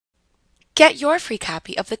Get your free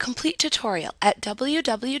copy of the complete tutorial at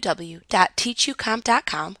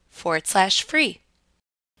www.teachucomp.com/free.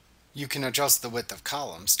 You can adjust the width of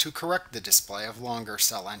columns to correct the display of longer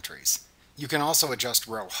cell entries. You can also adjust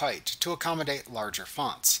row height to accommodate larger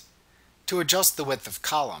fonts. To adjust the width of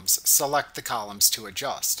columns, select the columns to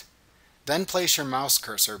adjust. Then place your mouse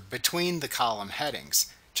cursor between the column headings,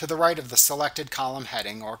 to the right of the selected column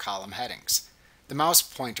heading or column headings. The mouse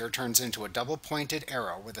pointer turns into a double-pointed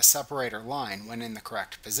arrow with a separator line when in the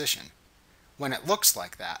correct position. When it looks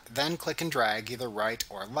like that, then click and drag either right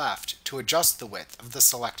or left to adjust the width of the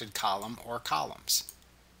selected column or columns.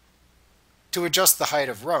 To adjust the height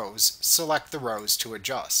of rows, select the rows to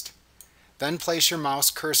adjust. Then place your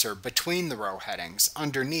mouse cursor between the row headings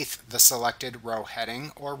underneath the selected row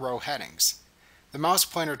heading or row headings. The mouse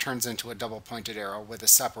pointer turns into a double-pointed arrow with a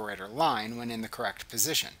separator line when in the correct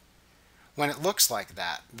position. When it looks like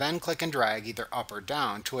that, then click and drag either up or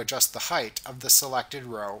down to adjust the height of the selected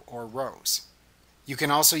row or rows. You can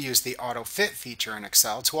also use the Auto Fit feature in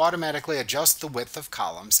Excel to automatically adjust the width of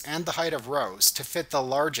columns and the height of rows to fit the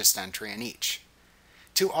largest entry in each.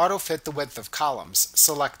 To auto-fit the width of columns,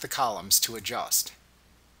 select the columns to adjust.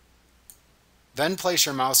 Then place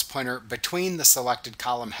your mouse pointer between the selected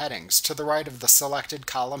column headings to the right of the selected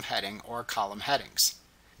column heading or column headings.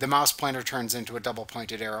 The mouse pointer turns into a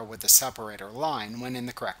double-pointed arrow with a separator line when in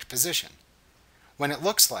the correct position. When it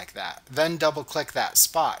looks like that, then double-click that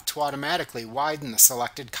spot to automatically widen the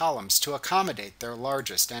selected columns to accommodate their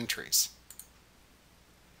largest entries.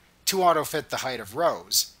 To auto-fit the height of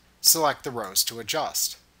rows, select the rows to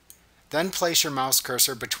adjust. Then place your mouse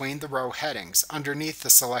cursor between the row headings underneath the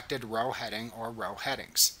selected row heading or row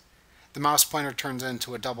headings. The mouse pointer turns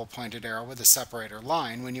into a double-pointed arrow with a separator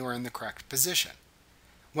line when you are in the correct position.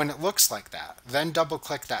 When it looks like that, then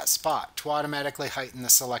double-click that spot to automatically heighten the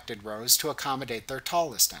selected rows to accommodate their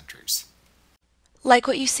tallest entries. Like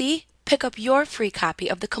what you see? Pick up your free copy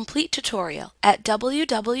of the complete tutorial at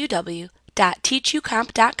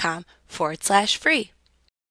www.teachucomp.com/free.